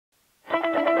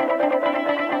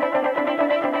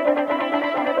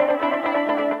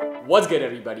What's good,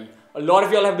 everybody? A lot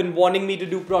of y'all have been wanting me to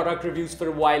do product reviews for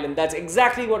a while, and that's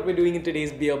exactly what we're doing in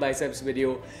today's BeerBiceps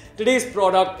video. Today's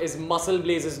product is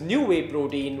MuscleBlaze's new whey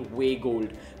protein, Whey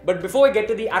Gold. But before I get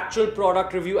to the actual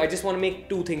product review, I just want to make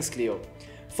two things clear.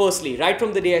 Firstly, right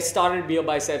from the day I started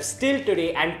BeerBiceps till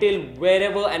today, until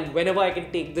wherever and whenever I can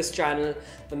take this channel,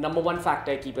 the number one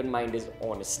factor I keep in mind is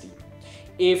honesty.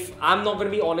 If I'm not going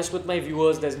to be honest with my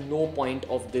viewers, there's no point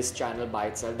of this channel by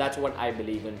itself. That's what I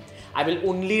believe in. I will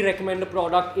only recommend a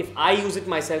product if I use it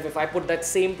myself, if I put that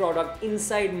same product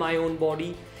inside my own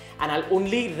body, and I'll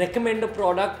only recommend a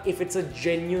product if it's a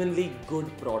genuinely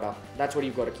good product. That's what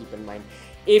you've got to keep in mind.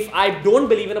 If I don't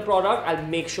believe in a product, I'll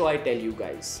make sure I tell you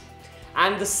guys.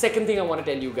 And the second thing I want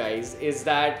to tell you guys is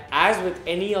that, as with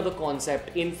any other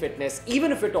concept in fitness,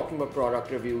 even if we're talking about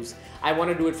product reviews, I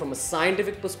want to do it from a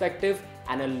scientific perspective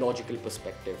and a logical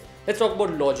perspective. Let's talk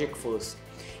about logic first.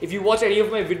 If you watch any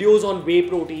of my videos on whey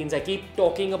proteins, I keep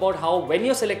talking about how when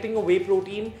you're selecting a whey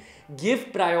protein,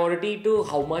 give priority to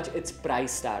how much it's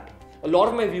priced at. A lot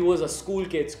of my viewers are school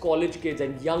kids, college kids,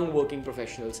 and young working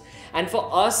professionals. And for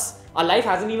us, our life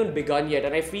hasn't even begun yet.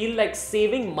 And I feel like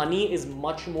saving money is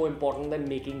much more important than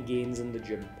making gains in the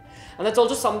gym. And that's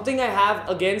also something I have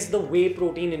against the whey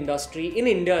protein industry, in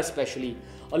India especially.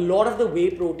 A lot of the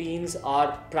whey proteins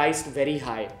are priced very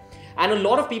high. And a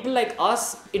lot of people like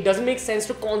us, it doesn't make sense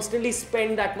to constantly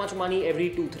spend that much money every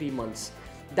 2-3 months.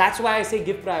 That's why I say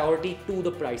give priority to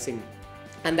the pricing.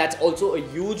 And that's also a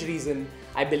huge reason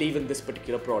I believe in this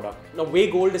particular product. Now,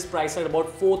 Whey Gold is priced at about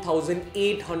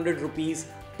 4,800 rupees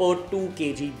per 2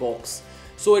 kg box.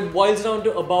 So it boils down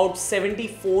to about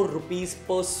 74 rupees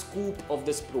per scoop of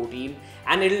this protein,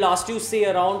 and it'll last you say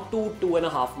around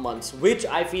 2.5 months, which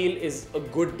I feel is a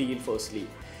good deal firstly.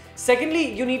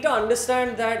 Secondly, you need to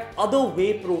understand that other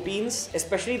whey proteins,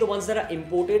 especially the ones that are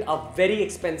imported, are very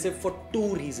expensive for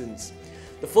two reasons.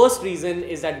 The first reason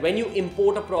is that when you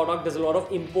import a product, there's a lot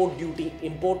of import duty,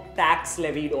 import tax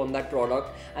levied on that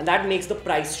product, and that makes the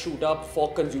price shoot up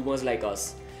for consumers like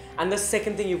us. And the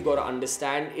second thing you've got to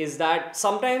understand is that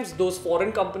sometimes those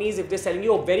foreign companies, if they're selling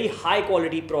you a very high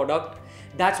quality product,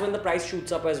 that's when the price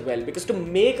shoots up as well. Because to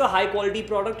make a high quality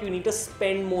product, you need to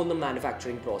spend more in the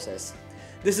manufacturing process.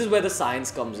 This is where the science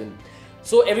comes in.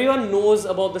 So everyone knows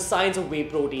about the science of whey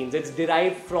proteins. It's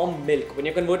derived from milk. When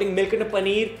you're converting milk into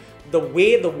paneer, the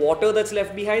whey, the water that's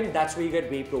left behind, that's where you get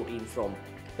whey protein from.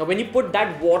 Now, when you put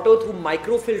that water through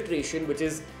microfiltration, which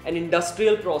is an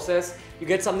industrial process, you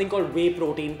get something called whey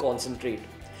protein concentrate.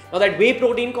 Now, that whey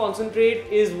protein concentrate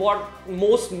is what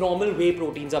most normal whey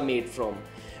proteins are made from.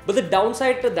 But the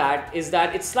downside to that is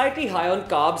that it's slightly high on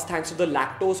carbs thanks to the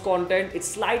lactose content, it's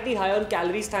slightly high on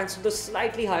calories thanks to the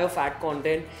slightly higher fat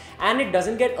content, and it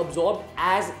doesn't get absorbed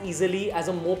as easily as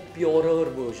a more purer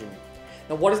version.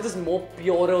 Now, what is this more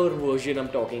purer version I'm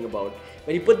talking about?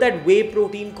 When you put that whey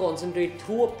protein concentrate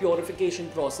through a purification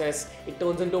process, it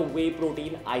turns into a whey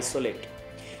protein isolate.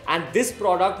 And this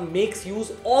product makes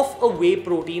use of a whey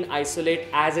protein isolate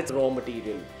as its raw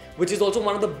material, which is also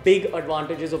one of the big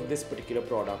advantages of this particular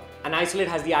product. An isolate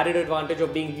has the added advantage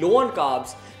of being low on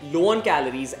carbs, low on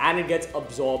calories, and it gets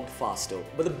absorbed faster.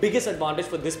 But the biggest advantage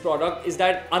for this product is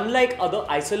that, unlike other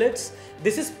isolates,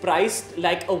 this is priced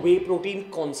like a whey protein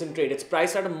concentrate. It's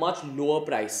priced at a much lower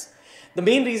price. The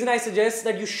main reason I suggest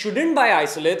that you shouldn't buy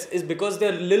isolates is because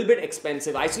they're a little bit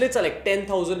expensive. Isolates are like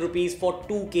 10,000 rupees for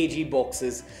 2 kg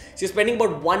boxes. So you're spending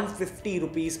about 150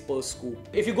 rupees per scoop.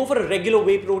 If you go for a regular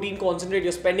whey protein concentrate,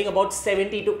 you're spending about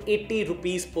 70 to 80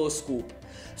 rupees per scoop.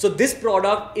 So this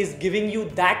product is giving you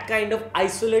that kind of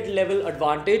isolate level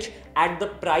advantage at the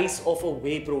price of a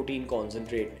whey protein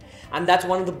concentrate. And that's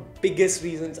one of the biggest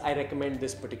reasons I recommend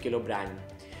this particular brand.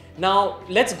 Now,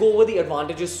 let's go over the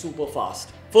advantages super fast.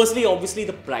 Firstly, obviously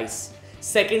the price.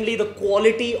 Secondly, the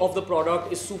quality of the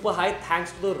product is super high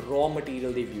thanks to the raw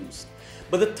material they've used.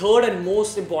 But the third and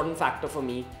most important factor for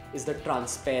me is the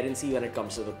transparency when it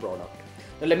comes to the product.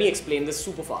 Now, let me explain this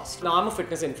super fast. Now, I'm a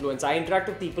fitness influencer. I interact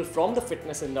with people from the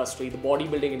fitness industry, the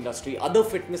bodybuilding industry, other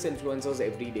fitness influencers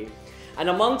every day. And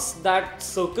amongst that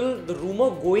circle, the rumor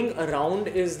going around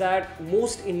is that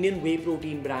most Indian whey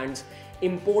protein brands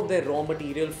import their raw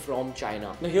material from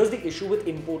China. Now, here's the issue with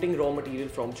importing raw material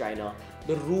from China.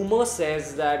 The rumor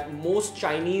says that most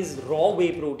Chinese raw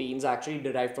whey proteins are actually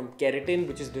derived from keratin,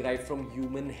 which is derived from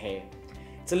human hair.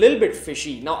 It's a little bit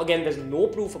fishy. Now, again, there's no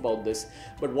proof about this,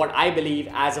 but what I believe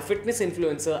as a fitness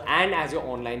influencer and as your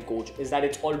online coach is that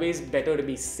it's always better to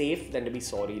be safe than to be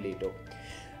sorry later.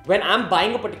 When I'm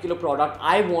buying a particular product,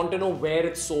 I want to know where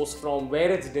it's sourced from, where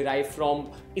it's derived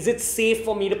from. Is it safe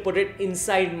for me to put it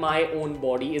inside my own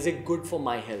body? Is it good for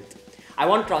my health? I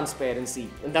want transparency,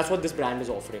 and that's what this brand is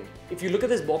offering. If you look at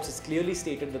this box, it's clearly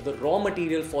stated that the raw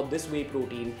material for this whey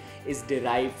protein is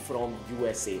derived from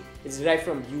USA. It's derived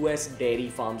from US dairy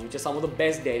farms, which are some of the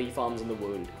best dairy farms in the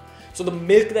world. So the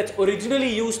milk that's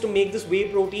originally used to make this whey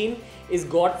protein is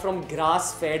got from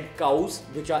grass-fed cows,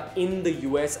 which are in the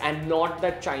US, and not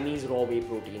that Chinese raw whey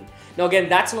protein. Now again,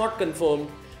 that's not confirmed,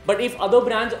 but if other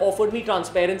brands offered me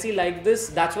transparency like this,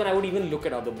 that's when I would even look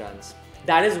at other brands.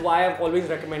 That is why I've always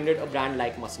recommended a brand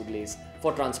like MuscleBlaze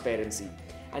for transparency.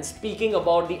 And speaking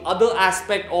about the other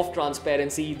aspect of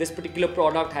transparency, this particular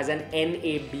product has an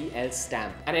NABL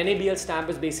stamp. An NABL stamp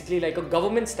is basically like a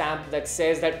government stamp that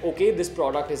says that, okay, this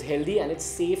product is healthy and it's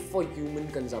safe for human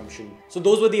consumption. So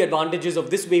those were the advantages of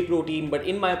this whey protein, but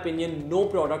in my opinion, no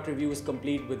product review is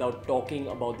complete without talking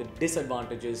about the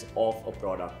disadvantages of a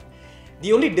product.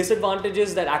 The only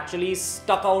disadvantages that actually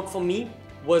stuck out for me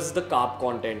was the carb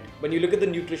content. When you look at the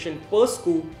nutrition per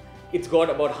scoop, it's got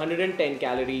about 110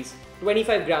 calories,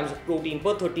 25 grams of protein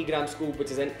per 30 gram scoop,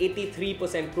 which is an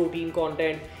 83% protein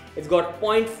content. It's got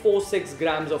 0.46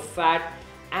 grams of fat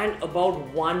and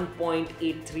about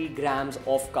 1.83 grams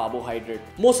of carbohydrate.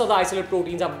 Most other isolate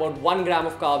proteins have about 1 gram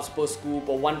of carbs per scoop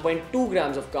or 1.2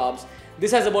 grams of carbs.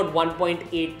 This has about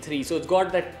 1.83, so it's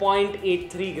got that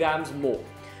 0.83 grams more.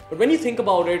 But when you think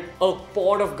about it, a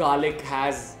pod of garlic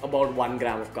has about 1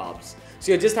 gram of carbs.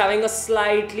 So you're just having a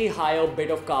slightly higher bit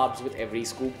of carbs with every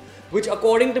scoop, which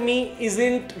according to me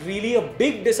isn't really a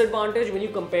big disadvantage when you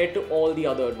compare it to all the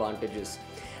other advantages.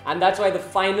 And that's why the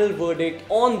final verdict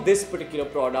on this particular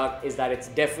product is that it's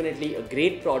definitely a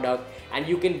great product and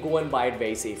you can go and buy it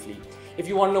very safely. If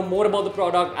you want to know more about the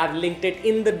product, I've linked it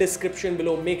in the description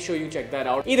below. Make sure you check that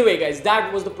out. Either way guys,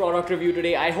 that was the product review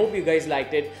today. I hope you guys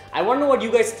liked it. I want to know what you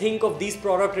guys think of these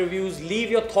product reviews. Leave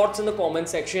your thoughts in the comment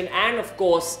section, and of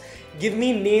course, give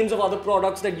me names of other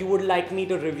products that you would like me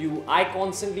to review. I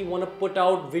constantly want to put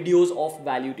out videos of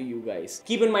value to you guys.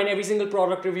 Keep in mind, every single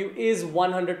product review is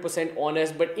 100%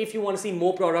 honest, but if you want to see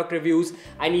more product reviews,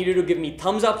 I need you to give me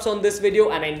thumbs ups on this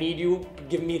video and I need you to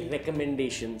give me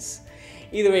recommendations.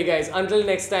 Either way guys, until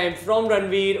next time, from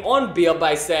Ranveer on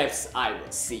BeerBiceps, I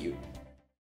will see you.